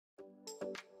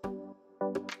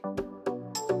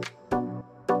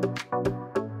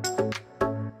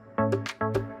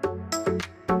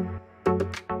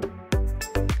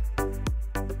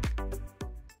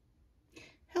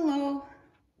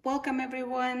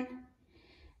everyone.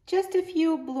 Just a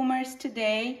few bloomers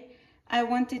today. I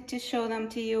wanted to show them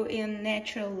to you in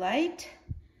natural light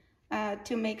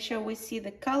to make sure we see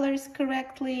the colors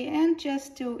correctly and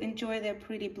just to enjoy their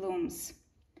pretty blooms.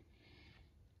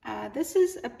 This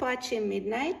is Apache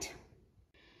Midnight.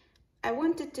 I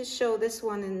wanted to show this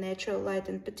one in natural light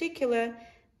in particular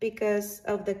because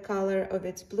of the color of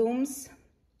its blooms.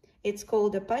 It's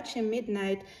called Apache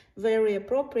Midnight, very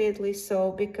appropriately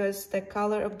so, because the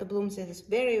color of the blooms is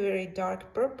very, very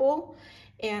dark purple.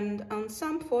 And on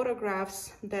some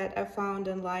photographs that I found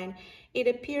online, it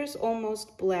appears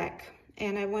almost black.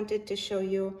 And I wanted to show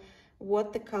you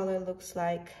what the color looks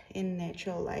like in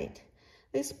natural light.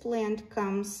 This plant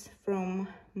comes from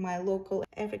my local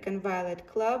African Violet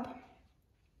Club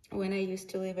when I used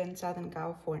to live in Southern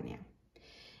California.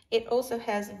 It also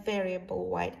has variable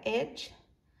white edge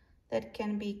that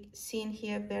can be seen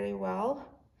here very well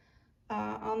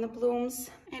on the blooms,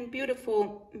 and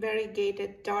beautiful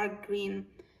variegated dark green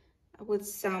with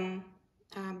some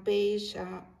beige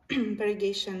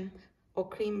variegation or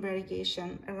cream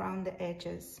variegation around the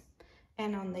edges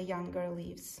and on the younger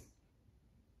leaves.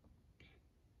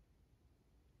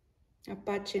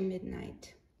 Apache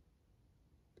Midnight.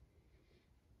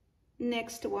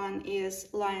 Next one is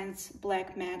Lyon's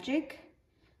Black Magic.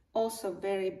 Also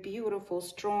very beautiful,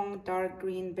 strong, dark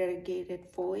green variegated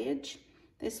foliage.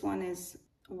 This one is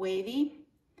wavy,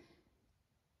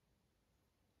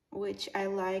 which I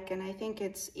like, and I think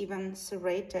it's even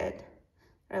serrated.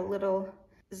 A little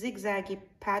zigzaggy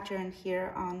pattern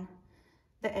here on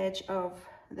the edge of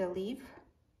the leaf.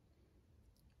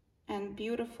 And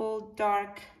beautiful,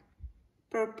 dark,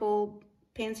 purple,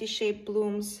 pansy-shaped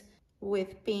blooms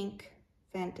with pink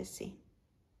fantasy.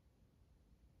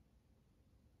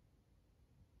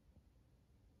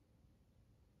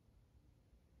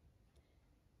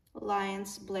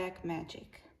 Lyon's Black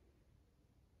Magic.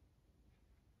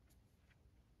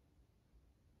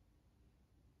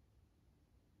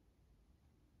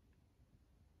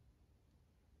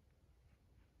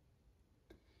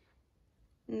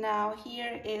 Now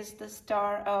here is the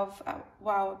star of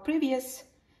our previous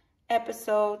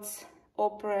episodes,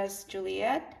 Opera's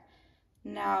Juliet,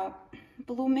 now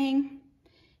blooming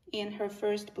in her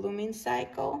first blooming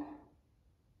cycle,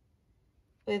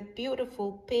 with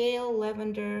beautiful pale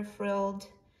lavender frilled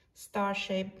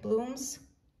star-shaped blooms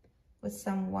with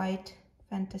some white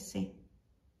fantasy.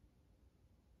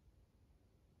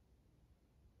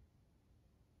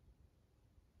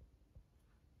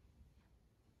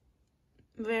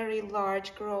 Very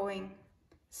large growing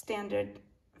standard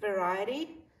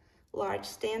variety, large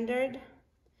standard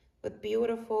with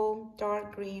beautiful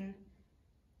dark green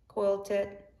quilted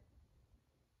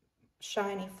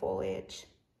shiny foliage.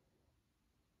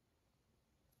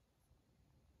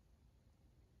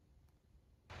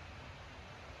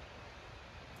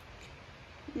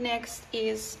 Next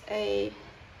is a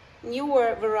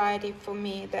newer variety for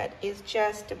me that is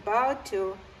just about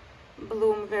to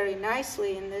bloom very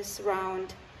nicely in this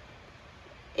round.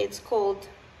 It's called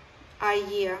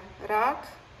АЕ-Рак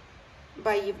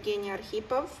by Evgeny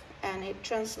Arkhipov, and it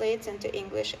translates into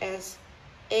English as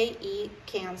AE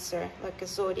Cancer, like a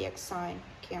zodiac sign,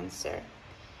 Cancer.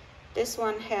 This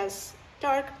one has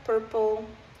dark purple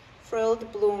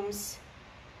frilled blooms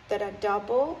that are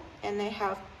double, and they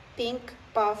have pink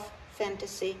puff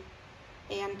fantasy,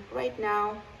 and right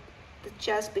now it's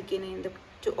just beginning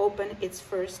to open its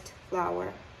first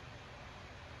flower.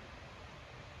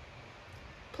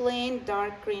 Plain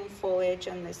dark green foliage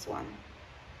on this one.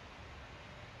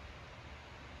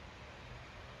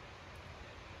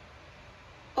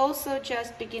 Also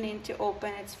just beginning to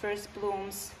open its first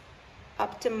blooms,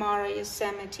 Optimara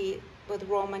Yosemite with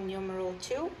Roman numeral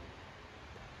 2.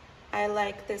 I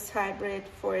like this hybrid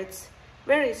for its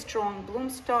very strong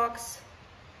bloom stalks,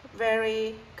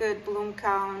 very good bloom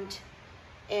count,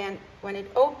 and when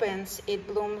it opens, it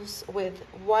blooms with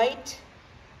white,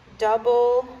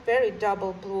 very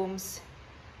double blooms.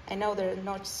 I know there are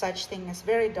not such thing as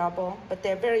very double, but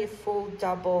they're very full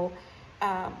double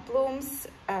blooms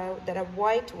that are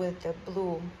white with the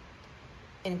blue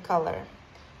in color.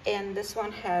 And this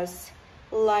one has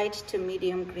light to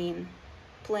medium green,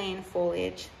 plain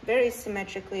foliage, very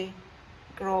symmetrically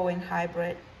growing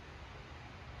hybrid.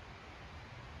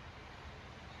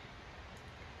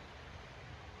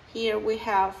 Here we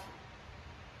have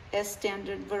a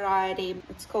standard variety.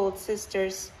 It's called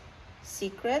Sister's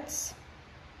Secrets.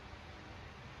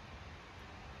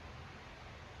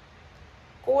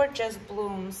 Gorgeous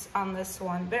blooms on this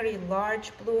one, very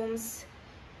large blooms.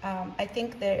 I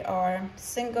think they are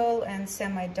single and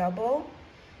semi-double,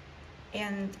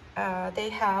 and they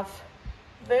have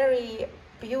very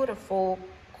beautiful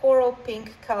coral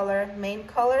pink color, main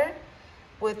color,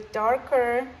 with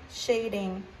darker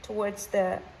shading towards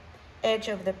the edge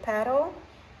of the petal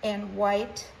and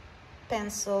white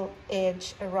pencil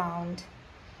edge around.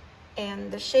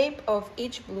 And the shape of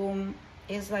each bloom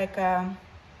is like a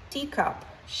teacup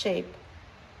shape,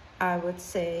 I would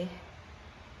say.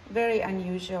 Very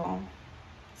unusual,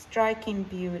 striking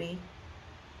beauty,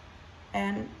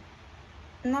 and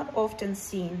not often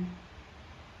seen.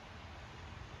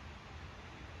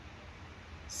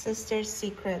 Sister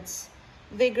Secrets,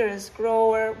 vigorous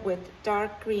grower with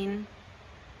dark green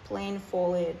plain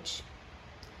foliage.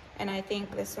 And I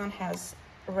think this one has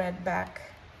red back.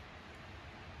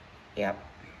 Yep.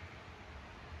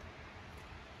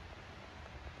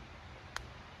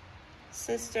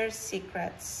 Sister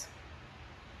Secrets.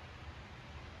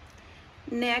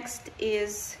 Next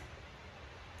is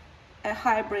a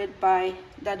hybrid by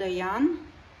Dadoyan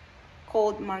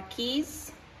called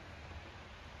Marquise.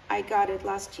 I got it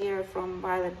last year from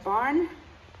Violet Barn.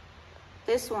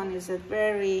 This one is a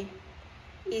very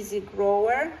easy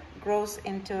grower, grows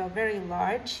into a very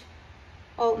large,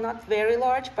 well, not very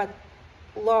large, but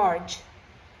large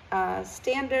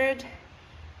standard,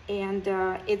 and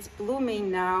it's blooming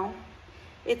now.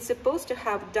 It's supposed to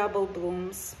have double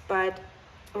blooms, but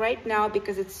right now,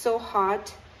 because it's so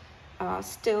hot,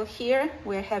 still here,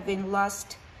 we're having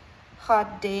last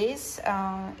hot days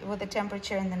with the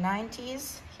temperature in the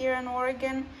 90s here in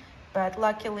Oregon, but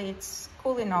luckily it's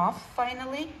cooling off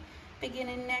finally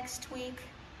beginning next week.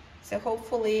 So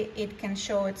hopefully it can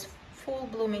show its full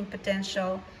blooming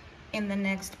potential in the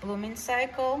next blooming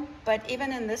cycle. But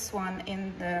even in this one,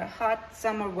 in the hot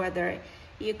summer weather,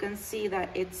 you can see that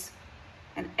it's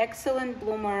an excellent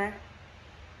bloomer,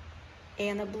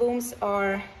 and the blooms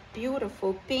are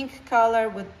beautiful pink color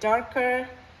with darker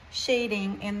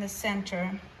shading in the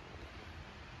center,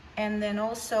 and then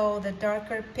also the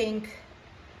darker pink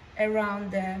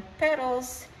around the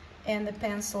petals and the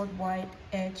penciled white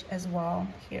edge as well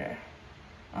here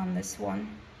on this one.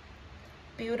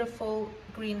 Beautiful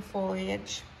green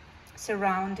foliage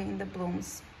surrounding the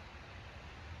blooms.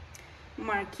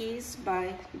 Marquise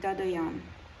by Dadoyan.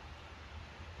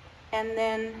 And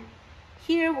then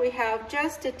here we have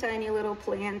just a tiny little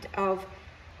plant of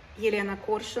Елена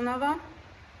Korshunova.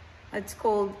 It's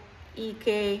called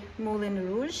EK-Moulin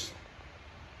Rouge,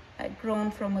 grown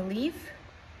from a leaf.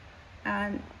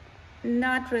 And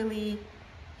not really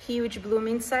huge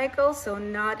blooming cycle, so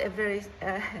not a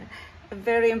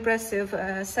very impressive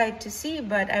sight to see,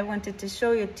 but I wanted to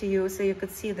show it to you so you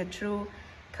could see the true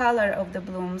color of the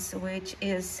blooms, which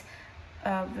is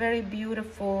very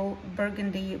beautiful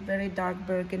burgundy, very dark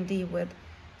burgundy with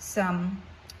some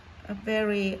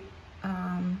very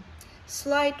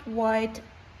slight white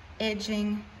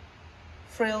edging,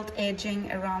 frilled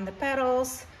edging around the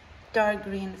petals, dark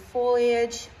green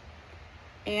foliage.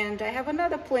 And I have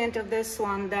another plant of this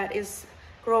one that is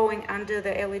growing under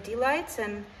the LED lights,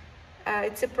 and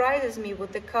it surprises me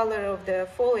with the color of the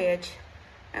foliage.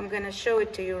 I'm going to show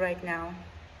it to you right now,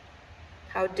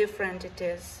 how different it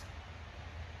is.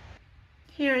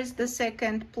 Here is the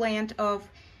second plant of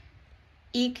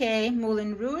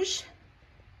EK-Moulin Rouge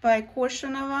by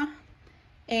Korshunova,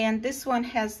 and this one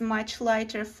has much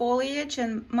lighter foliage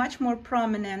and much more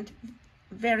prominent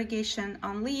variegation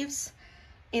on leaves.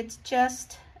 It's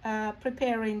just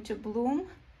preparing to bloom,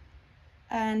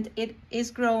 and it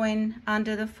is growing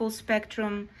under the full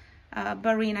spectrum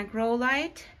Barina grow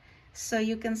light. So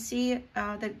you can see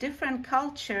the different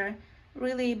culture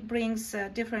really brings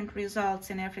different results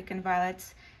in African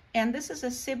violets. And this is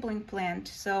a sibling plant.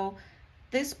 So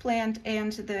this plant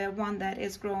and the one that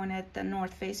is growing at the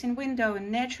north facing window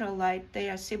in natural light, they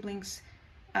are siblings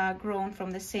grown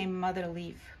from the same mother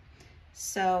leaf.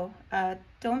 So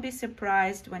don't be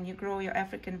surprised when you grow your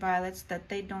African violets that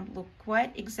they don't look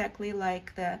quite exactly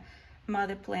like the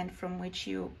mother plant from which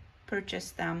you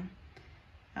purchased them.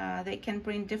 They can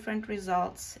bring different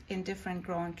results in different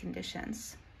growing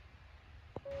conditions.